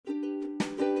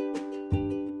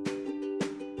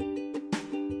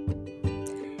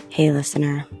Hey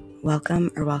listener,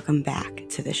 welcome back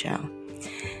to the show.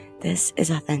 This is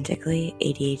Authentically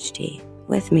ADHD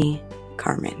with me,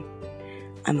 Carmen.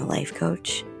 I'm a life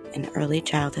coach, an early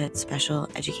childhood special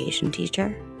education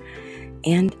teacher,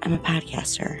 and I'm a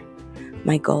podcaster.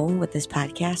 My goal with this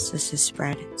podcast is to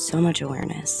spread so much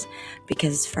awareness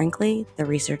because frankly, the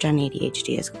research on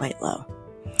ADHD is quite low.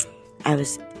 I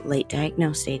was late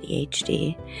diagnosed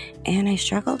ADHD and I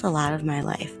struggled a lot of my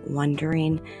life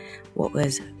wondering what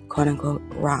was quote unquote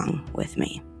wrong with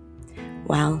me.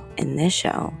 Well, in this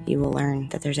show, you will learn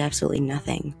that there's absolutely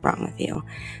nothing wrong with you,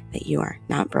 that you are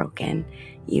not broken,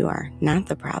 you are not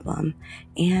the problem,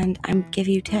 and I give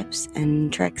you tips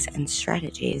and tricks and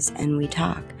strategies, and we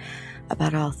talk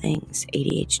about all things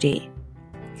ADHD.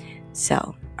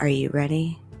 So, are you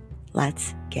ready?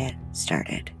 Let's get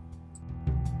started.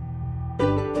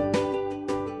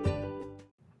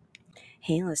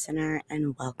 Hey listener,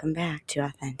 and welcome back to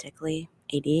Authentically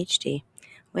ADHD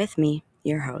with me,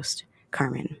 your host,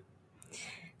 Carmen.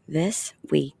 This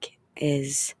week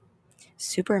is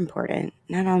super important,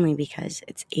 not only because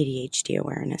it's ADHD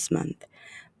Awareness Month,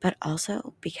 but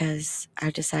also because I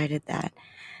decided that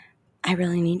I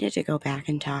really needed to go back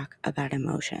and talk about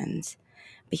emotions,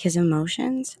 because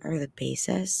emotions are the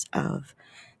basis of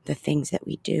the things that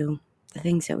we do, the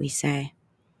things that we say,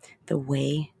 the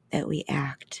way that we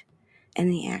act, and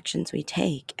the actions we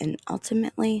take, and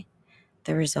ultimately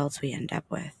the results we end up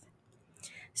with.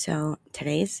 So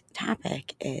today's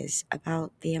topic is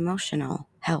about the emotional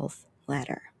health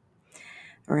ladder.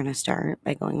 We're going to start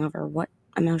by going over what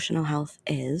emotional health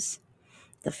is,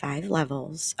 the 5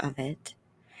 levels of it,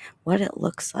 what it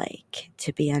looks like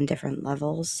to be on different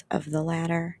levels of the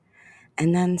ladder,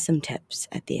 and then some tips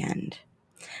at the end.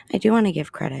 I do want to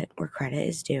give credit where credit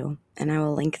is due, and I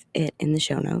will link it in the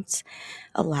show notes.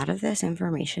 A lot of this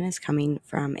information is coming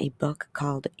from a book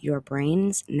called Your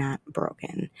Brain's Not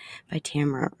Broken by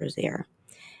Tamara Rosier.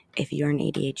 If you're an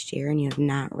ADHDer and you have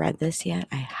not read this yet,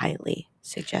 I highly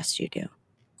suggest you do.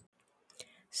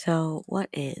 So, what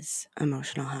is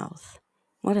emotional health?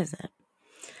 What is it?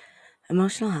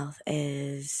 Emotional health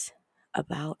is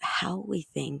about how we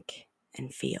think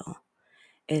and feel.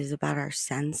 It is about our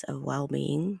sense of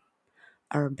well-being,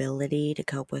 our ability to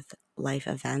cope with life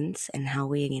events, and how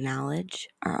we acknowledge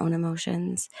our own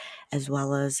emotions as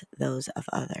well as those of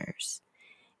others.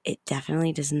 It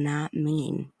definitely does not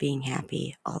mean being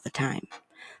happy all the time.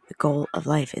 The goal of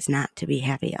life is not to be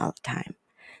happy all the time.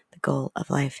 The goal of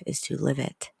life is to live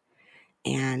it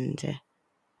and,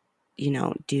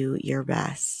 do your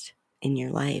best in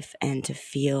your life and to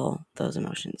feel those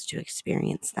emotions, to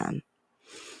experience them.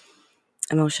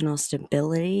 Emotional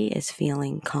stability is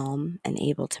feeling calm and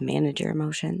able to manage your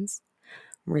emotions.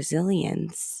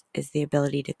 Resilience is the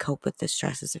ability to cope with the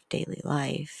stresses of daily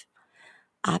life.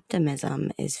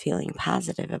 Optimism is feeling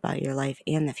positive about your life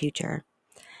and the future.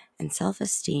 And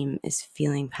self-esteem is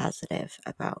feeling positive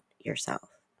about yourself.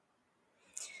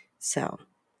 So,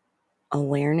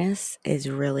 awareness is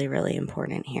really, really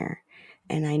important here.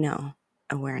 And I know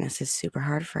awareness is super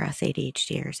hard for us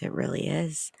ADHDers. It really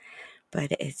is.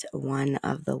 But it's one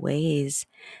of the ways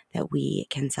that we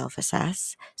can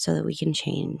self-assess so that we can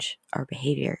change our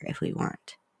behavior if we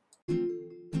want.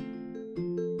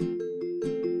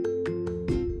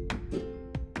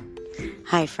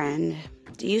 Hi, friend.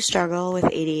 Do you struggle with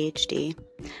ADHD?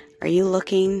 Are you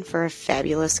looking for a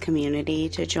fabulous community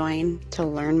to join to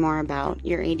learn more about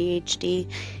your ADHD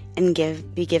and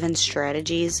be given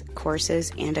strategies,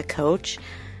 courses, and a coach?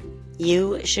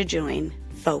 You should join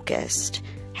Focused.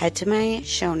 Head to my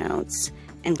show notes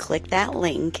and click that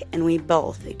link, and we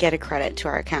both get a credit to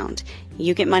our account.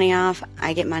 You get money off,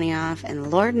 I get money off, and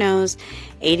Lord knows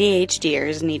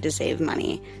ADHDers need to save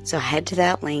money. So head to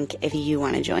that link if you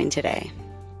want to join today.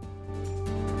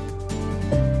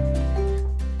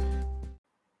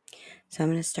 So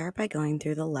I'm going to start by going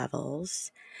through the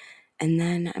levels, and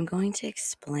then I'm going to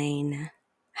explain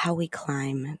how we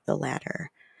climb the ladder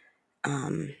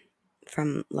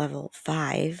from level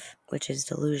 5, which is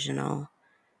delusional,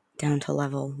 down to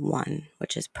level 1,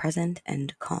 which is present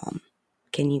and calm.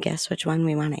 Can you guess which one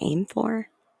we want to aim for?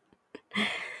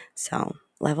 So,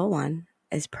 level 1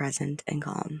 is present and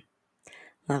calm.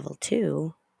 Level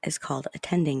 2 is called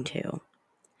attending to.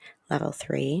 Level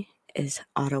 3 is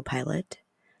autopilot.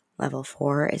 Level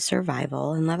 4 is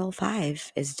survival, and level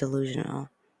 5 is delusional.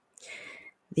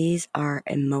 These are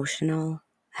emotional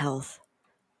health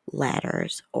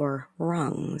ladders, or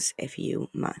rungs, if you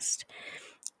must.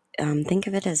 Think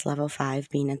of it as level 5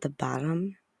 being at the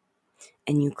bottom,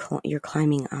 and you're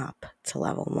climbing up to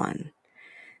level 1.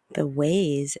 The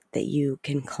ways that you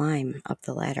can climb up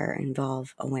the ladder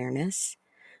involve awareness,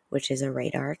 which is a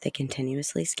radar that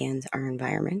continuously scans our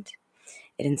environment.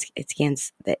 It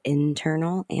scans the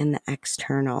internal and the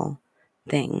external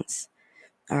things.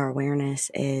 Our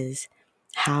awareness is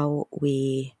how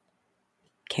we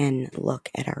can look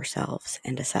at ourselves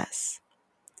and assess.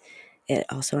 It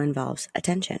also involves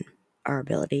attention, our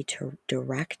ability to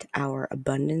direct our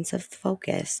abundance of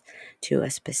focus to a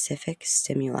specific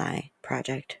stimuli,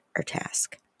 project, or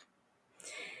task.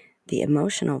 The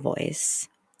emotional voice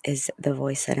is the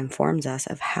voice that informs us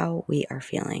of how we are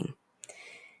feeling.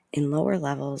 In lower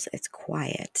levels, it's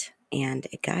quiet and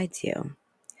it guides you.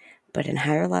 But in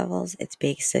higher levels, it's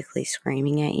basically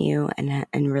screaming at you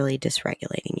and really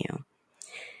dysregulating you.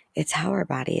 It's how our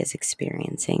body is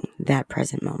experiencing that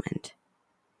present moment.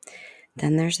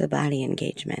 Then there's the body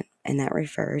engagement, and that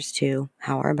refers to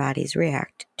how our bodies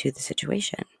react to the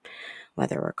situation,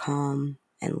 whether we're calm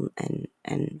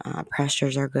and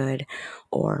pressures are good,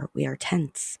 or we are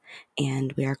tense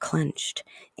and we are clenched,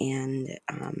 and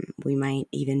we might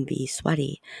even be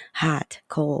sweaty, hot,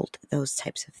 cold, those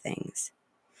types of things.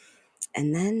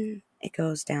 And then it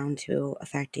goes down to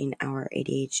affecting our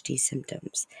ADHD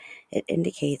symptoms. It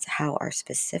indicates how our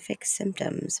specific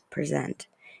symptoms present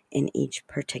in each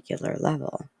particular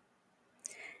level.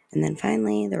 And then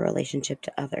finally, the relationship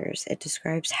to others. It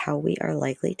describes how we are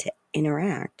likely to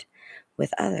interact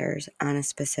with others on a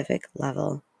specific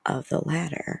level of the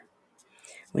ladder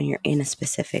when you're in a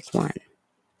specific one.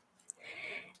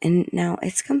 And now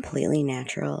it's completely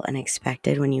natural and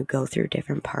expected when you go through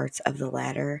different parts of the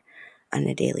ladder on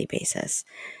a daily basis.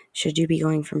 Should you be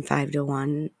going from 5 to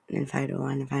 1 and 5 to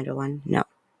 1 and 5 to 1? No.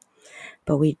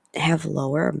 But we have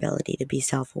lower ability to be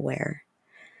self-aware,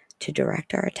 to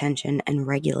direct our attention and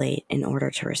regulate in order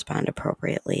to respond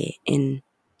appropriately in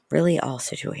really all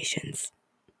situations.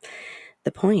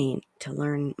 The point to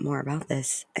learn more about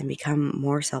this and become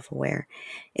more self-aware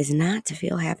is not to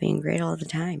feel happy and great all the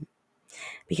time,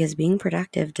 because being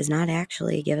productive does not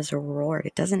actually give us a reward.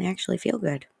 It doesn't actually feel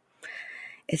good.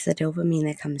 It's the dopamine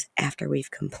that comes after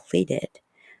we've completed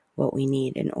what we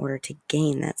need in order to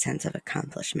gain that sense of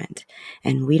accomplishment.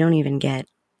 And we don't even get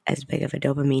as big of a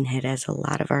dopamine hit as a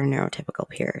lot of our neurotypical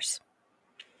peers.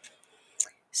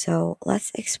 So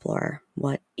let's explore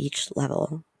what each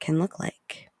level can look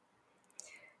like.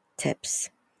 Tips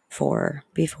for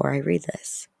before I read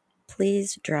this.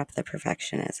 Please drop the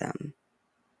perfectionism.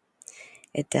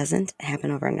 It doesn't happen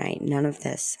overnight. None of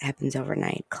this happens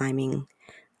overnight. Climbing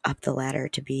up the ladder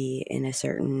to be in a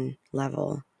certain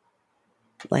level,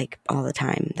 like all the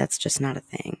time, that's just not a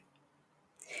thing.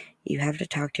 You have to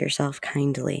talk to yourself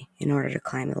kindly in order to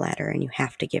climb the ladder, and you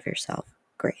have to give yourself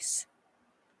grace.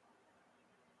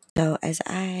 So as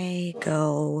I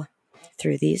go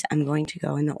through these, I'm going to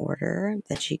go in the order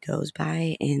that she goes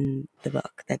by in the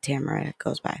book, that Tamara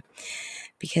goes by,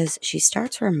 because she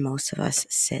starts where most of us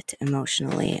sit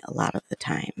emotionally a lot of the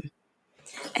time,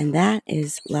 and that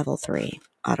is level 3,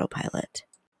 autopilot.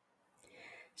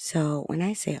 So when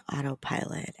I say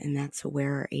autopilot, and that's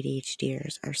where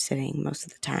ADHDers are sitting most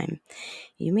of the time,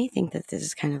 you may think that this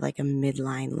is kind of like a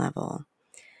midline level,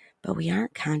 but we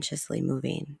aren't consciously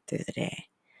moving through the day.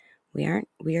 We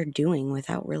are doing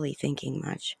without really thinking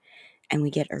much, and we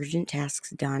get urgent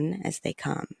tasks done as they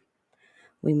come.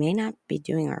 We may not be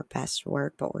doing our best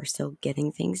work, but we're still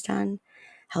getting things done,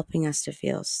 helping us to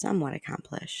feel somewhat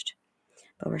accomplished.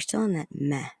 But we're still in that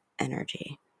meh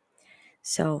energy.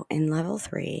 So in level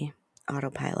 3,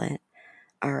 autopilot,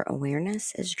 our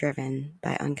awareness is driven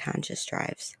by unconscious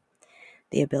drives.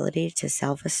 The ability to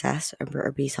self-assess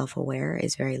or be self-aware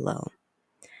is very low.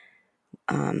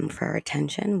 For our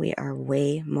attention, we are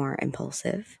way more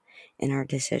impulsive in our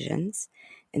decisions.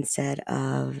 Instead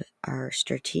of our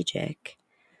strategic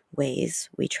ways,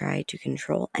 we try to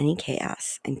control any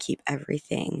chaos and keep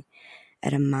everything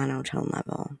at a monotone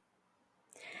level.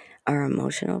 Our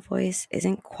emotional voice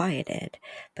isn't quieted,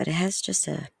 but it has just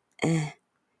a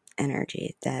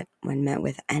energy that when met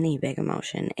with any big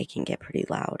emotion, it can get pretty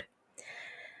loud.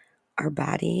 Our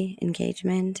body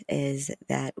engagement is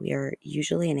that we are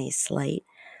usually in a slight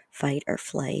fight or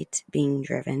flight, being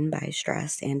driven by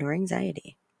stress and or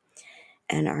anxiety.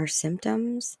 And our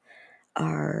symptoms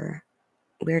are,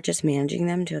 we're just managing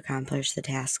them to accomplish the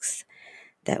tasks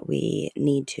that we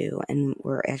need to, and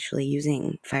we're actually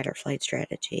using fight or flight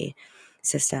strategy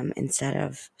system instead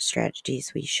of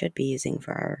strategies we should be using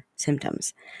for our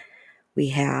symptoms. We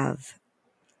have,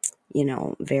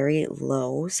 very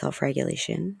low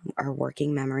self-regulation. Our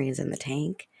working memory is in the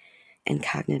tank, and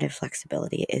cognitive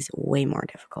flexibility is way more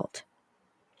difficult.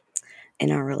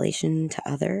 In our relation to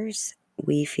others,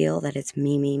 we feel that it's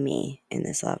me in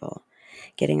this level.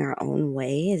 Getting our own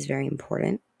way is very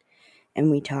important.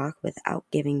 and we talk without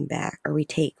giving back, or we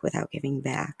take without giving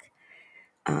back.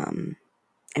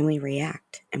 And we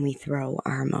react and we throw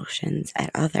our emotions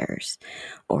at others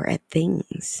or at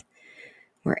things.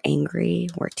 We're angry,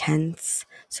 we're tense,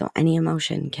 so any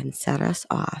emotion can set us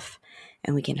off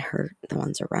and we can hurt the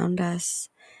ones around us,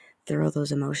 throw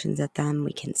those emotions at them,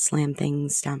 we can slam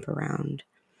things, stomp around.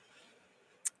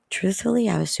 Truthfully,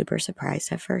 I was super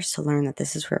surprised at first to learn that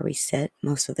this is where we sit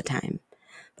most of the time.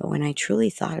 But when I truly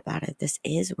thought about it, this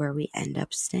is where we end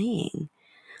up staying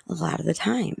a lot of the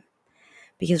time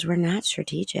because we're not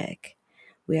strategic.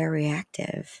 We are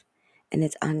reactive and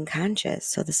it's unconscious.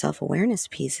 So the self-awareness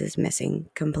piece is missing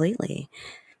completely.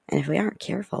 And if we aren't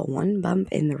careful, one bump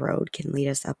in the road can lead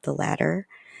us up the ladder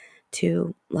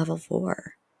to level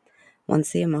 4.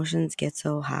 Once the emotions get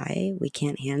so high, we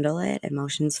can't handle it.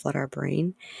 Emotions flood our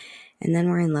brain. And then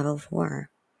we're in level 4,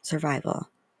 survival.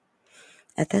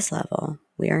 At this level,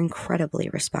 we are incredibly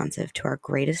responsive to our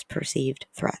greatest perceived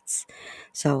threats.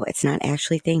 So it's not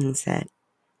actually things that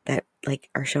like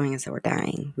are showing us that we're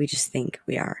dying. We just think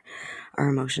we are. Our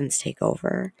emotions take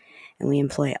over and we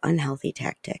employ unhealthy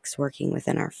tactics working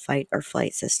within our fight or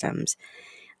flight systems.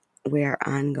 We are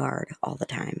on guard all the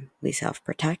time. We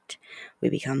self-protect. We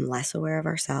become less aware of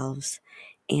ourselves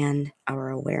and our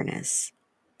awareness.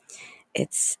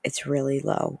 It's really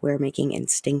low. We're making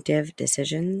instinctive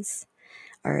decisions.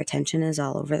 Our attention is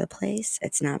all over the place.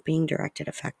 It's not being directed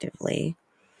effectively.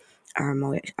 Our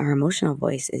emotional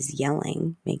voice is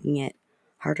yelling, making it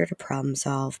harder to problem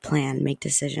solve, plan, make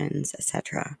decisions,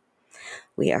 etc.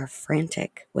 We are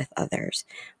frantic with others.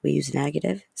 We use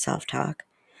negative self-talk.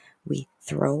 We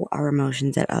throw our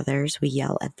emotions at others. We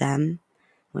yell at them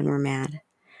when we're mad.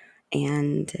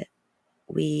 And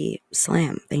we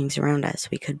slam things around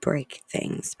us. We could break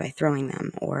things by throwing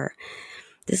them. Or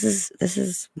this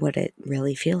is what it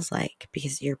really feels like,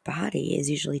 because your body is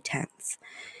usually tense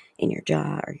in your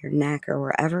jaw or your neck or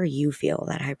wherever you feel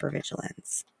that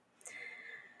hypervigilance.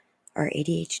 Our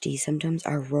ADHD symptoms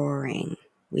are roaring.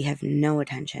 We have no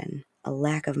attention, a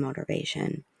lack of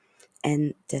motivation,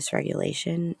 and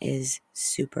dysregulation is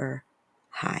super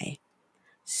high,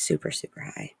 super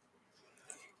high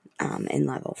in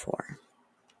level 4.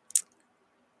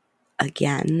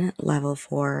 Again, level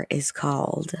 4 is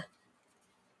called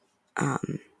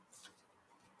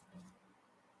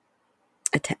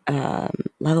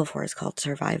level 4 is called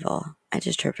survival. I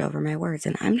just tripped over my words,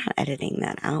 and I'm not editing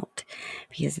that out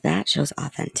because that shows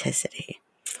authenticity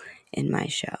in my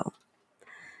show.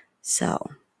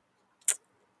 So,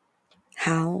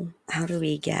 how do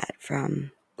we get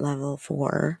from level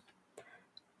 4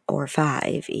 or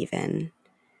 5 even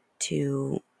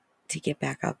to get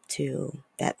back up to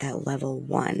that level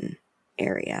 1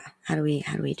 area? How do we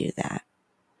do that?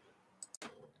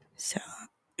 So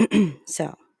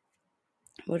so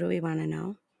what do we want to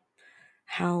know?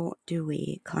 How do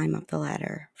we climb up the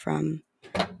ladder from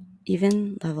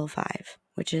even level 5,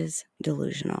 which is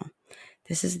delusional?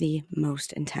 This is the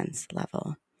most intense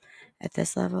level. At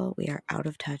this level, we are out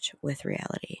of touch with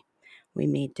reality. We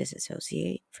may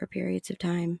disassociate for periods of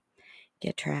time,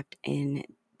 get trapped in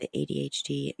the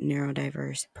ADHD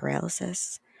neurodiverse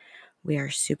paralysis. We are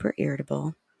super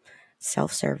irritable,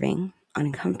 self-serving,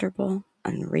 uncomfortable,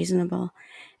 unreasonable,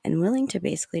 and willing to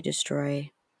basically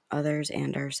destroy others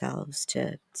and ourselves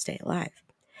to stay alive.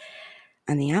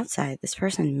 On the outside, this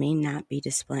person may not be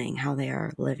displaying how they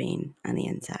are living on the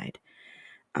inside,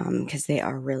 because they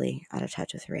are really out of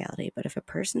touch with reality. But if a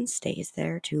person stays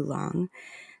there too long,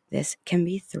 this can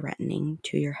be threatening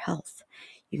to your health.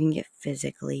 You can get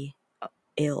physically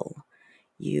ill.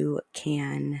 You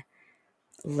can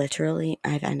literally,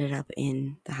 I've ended up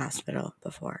in the hospital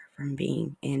before from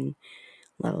being in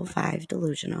level 5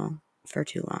 delusional for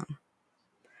too long.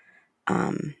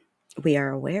 We are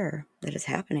aware that it's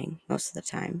happening most of the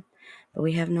time, but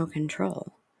we have no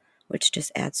control, which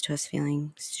just adds to us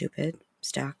feeling stupid,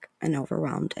 stuck, and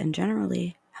overwhelmed, and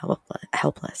generally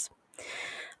helpless.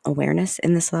 Awareness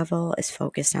in this level is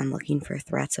focused on looking for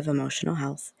threats of emotional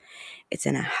health. It's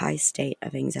in a high state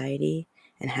of anxiety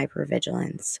and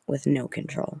hypervigilance with no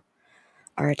control.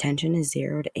 Our attention is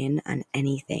zeroed in on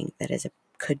anything that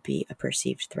could be a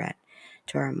perceived threat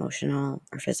to our emotional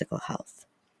or physical health.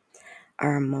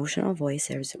 Our emotional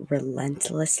voice is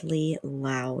relentlessly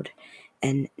loud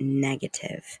and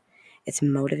negative. It's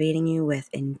motivating you with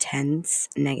intense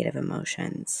negative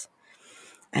emotions.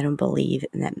 I don't believe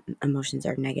that emotions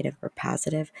are negative or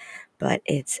positive, but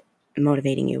it's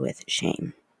motivating you with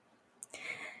shame.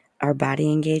 Our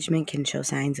body engagement can show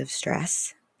signs of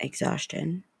stress,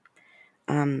 exhaustion,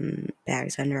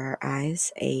 bags under our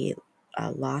eyes, a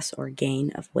loss or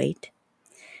gain of weight,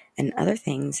 And other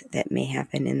things that may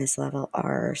happen in this level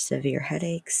are severe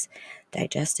headaches,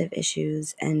 digestive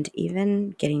issues, and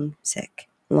even getting sick,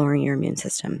 lowering your immune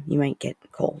system. You might get a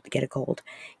cold, get a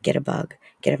bug,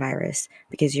 get a virus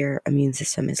because your immune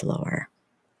system is lower.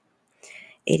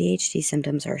 ADHD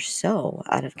symptoms are so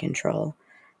out of control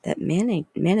that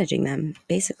managing them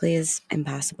basically is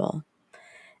impossible.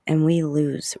 And we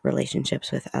lose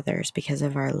relationships with others because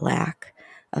of our lack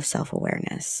of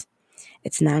self-awareness.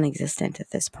 It's non-existent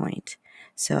at this point.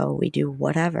 So we do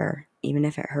whatever, even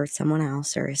if it hurts someone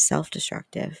else or is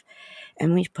self-destructive,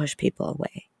 and we push people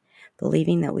away,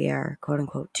 believing that we are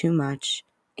quote-unquote too much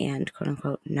and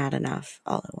quote-unquote not enough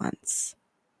all at once.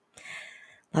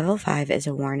 Level 5 is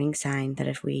a warning sign that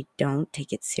if we don't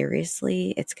take it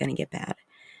seriously, it's going to get bad.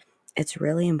 It's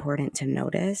really important to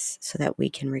notice so that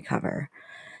we can recover.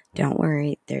 Don't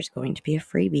worry, there's going to be a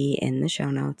freebie in the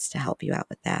show notes to help you out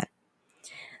with that.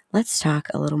 Let's talk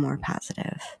a little more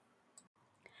positive.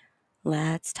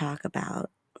 Let's talk about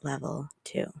level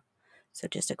 2. So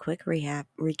just a quick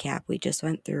recap. We just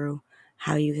went through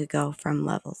how you could go from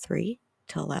level 3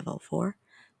 to level 4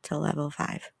 to level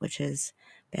 5, which is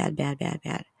bad.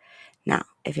 Now,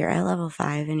 if you're at level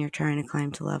 5 and you're trying to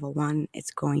climb to level 1,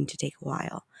 it's going to take a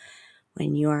while.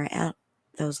 When you are at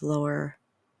those lower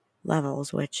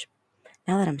levels, which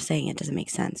now that I'm saying it doesn't make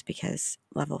sense because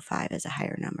level 5 is a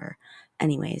higher number.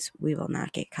 Anyways, we will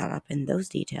not get caught up in those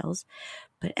details.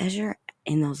 But as you're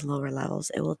in those lower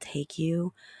levels, it will take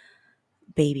you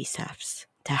baby steps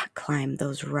to climb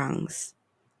those rungs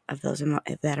of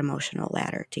that emotional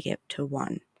ladder to get to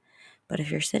 1. But if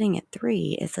you're sitting at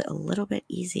 3, it's a little bit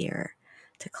easier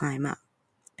to climb up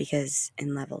because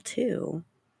in level 2,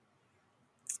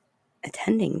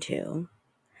 attending to,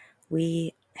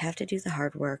 we have to do the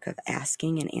hard work of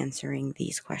asking and answering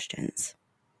these questions.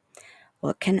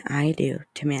 What can I do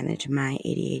to manage my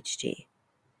ADHD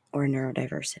or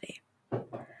neurodiversity?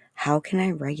 How can I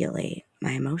regulate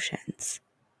my emotions?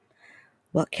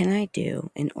 What can I do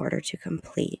in order to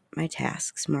complete my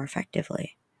tasks more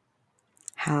effectively?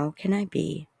 How can I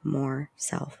be more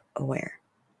self-aware?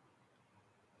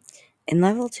 In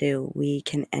level 2, we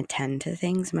can attend to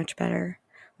things much better.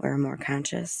 We're more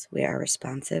conscious. We are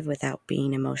responsive without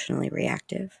being emotionally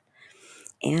reactive.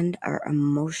 And our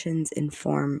emotions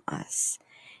inform us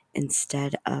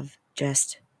instead of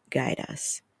just guide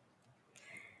us.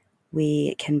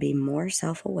 We can be more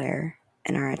self-aware,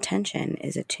 and our attention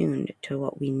is attuned to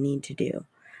what we need to do.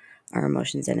 Our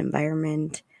emotions and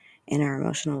environment and our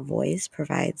emotional voice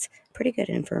provides pretty good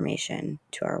information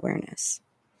to our awareness.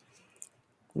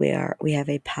 We have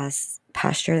a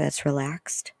posture that's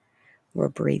relaxed. We're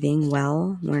breathing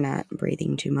well. We're not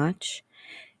breathing too much.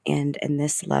 And in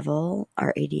this level,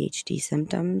 our ADHD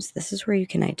symptoms, this is where you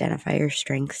can identify your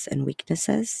strengths and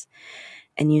weaknesses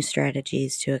and use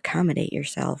strategies to accommodate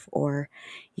yourself or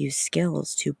use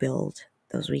skills to build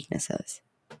those weaknesses.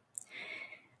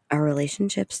 Our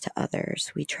relationships to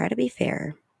others, we try to be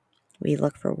fair. We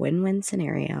look for win-win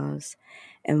scenarios,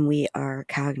 and we are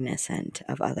cognizant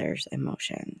of others'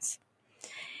 emotions.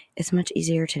 It's much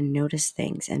easier to notice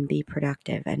things and be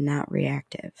productive and not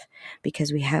reactive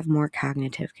because we have more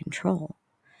cognitive control.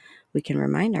 We can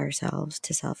remind ourselves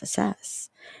to self-assess,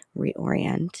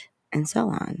 reorient, and so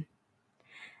on.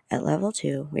 At level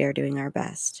 2, we are doing our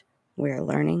best. We are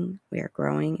learning, we are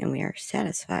growing, and we are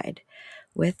satisfied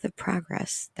with the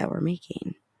progress that we're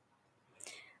making.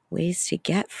 Ways to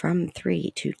get from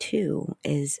 3 to 2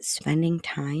 is spending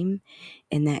time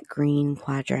in that green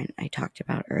quadrant I talked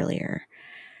about earlier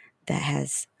that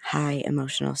has high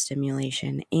emotional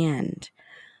stimulation and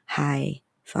high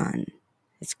fun.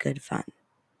 It's good fun.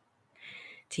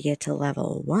 To get to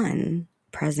level 1,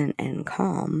 present and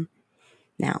calm.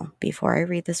 Now, before I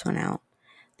read this one out,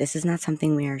 this is not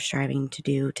something we are striving to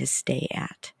do to stay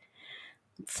at.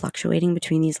 Fluctuating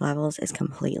between these levels is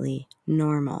completely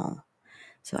normal.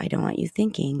 So I don't want you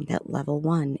thinking that level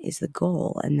 1 is the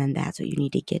goal and then that's what you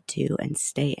need to get to and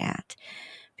stay at,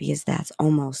 because that's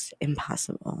almost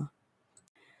impossible.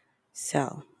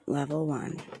 So, level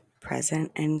 1,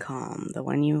 present and calm, the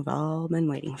one you've all been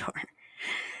waiting for.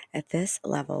 At this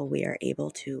level, we are able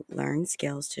to learn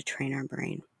skills to train our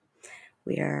brain.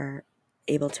 We are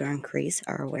able to increase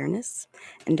our awareness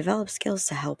and develop skills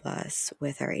to help us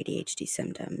with our ADHD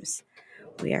symptoms.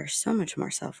 We are so much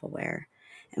more self-aware,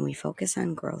 and we focus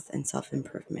on growth and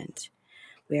self-improvement.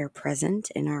 We are present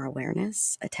in our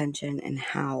awareness, attention, and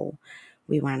how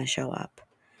we want to show up.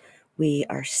 We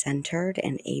are centered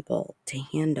and able to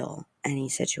handle any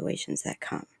situations that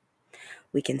come.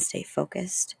 We can stay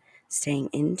focused, staying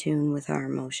in tune with our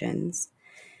emotions,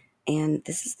 And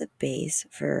this is the base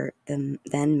for then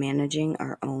managing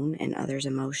our own and others'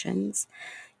 emotions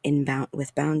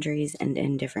with boundaries and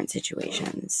in different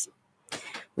situations.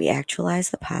 We actualize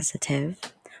the positive.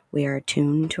 We are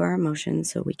attuned to our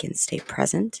emotions so we can stay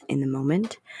present in the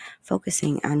moment,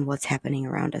 focusing on what's happening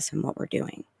around us and what we're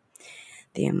doing.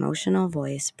 The emotional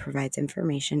voice provides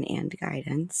information and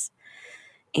guidance,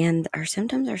 and our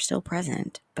symptoms are still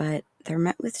present, but they're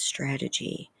met with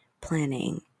strategy,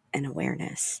 planning, and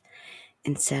awareness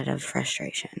instead of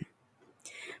frustration.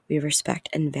 We respect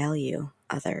and value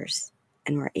others,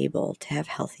 and we're able to have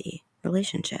healthy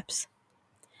relationships.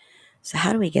 So,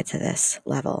 how do we get to this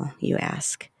level, you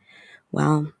ask?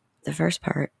 Well, the first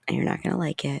part, and you're not going to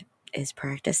like it, is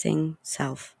practicing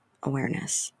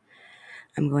self-awareness.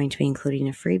 I'm going to be including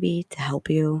a freebie to help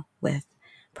you with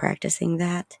practicing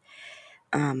that.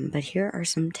 But here are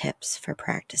some tips for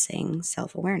practicing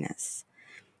self-awareness.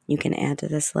 You can add to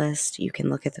this list. You can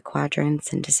look at the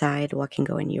quadrants and decide what can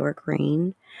go in your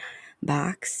green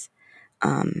box.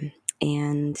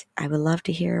 And I would love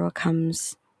to hear what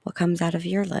comes out of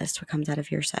your list, what comes out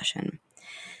of your session.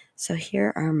 So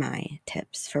here are my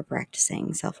tips for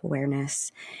practicing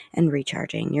self-awareness and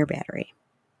recharging your battery.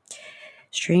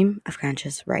 Stream of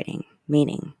conscious writing,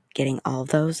 meaning getting all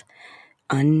those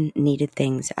unneeded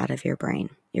things out of your brain.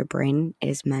 Your brain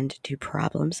is meant to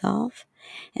problem solve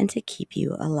and to keep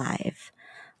you alive.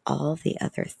 All the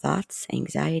other thoughts,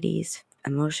 anxieties,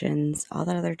 emotions, all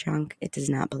that other junk, it does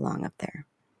not belong up there.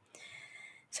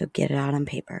 So get it out on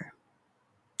paper.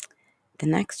 The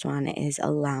next one is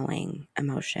allowing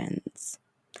emotions,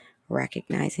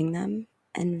 recognizing them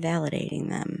and validating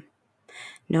them.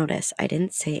 Notice I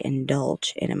didn't say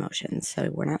indulge in emotions, so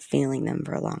we're not feeling them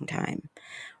for a long time.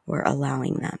 We're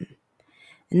allowing them.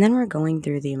 And then we're going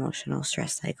through the emotional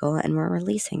stress cycle and we're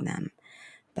releasing them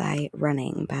by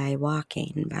running, by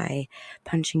walking, by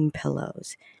punching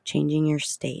pillows, changing your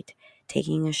state,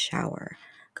 taking a shower,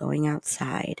 going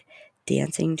outside,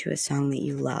 dancing to a song that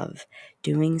you love,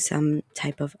 doing some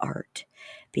type of art,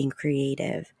 being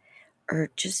creative, or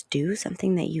just do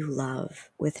something that you love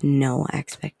with no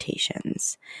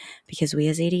expectations. Because we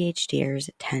as ADHDers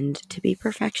tend to be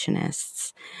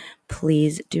perfectionists.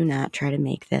 Please do not try to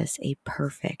make this a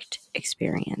perfect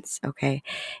experience, okay?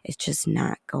 It's just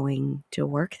not going to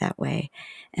work that way.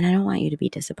 And I don't want you to be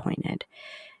disappointed.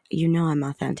 You know I'm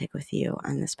authentic with you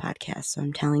on this podcast, so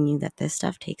I'm telling you that this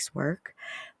stuff takes work,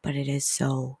 but it is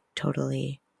so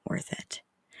totally worth it.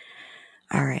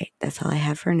 All right, that's all I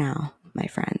have for now, my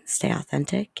friends. Stay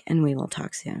authentic, and we will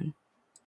talk soon.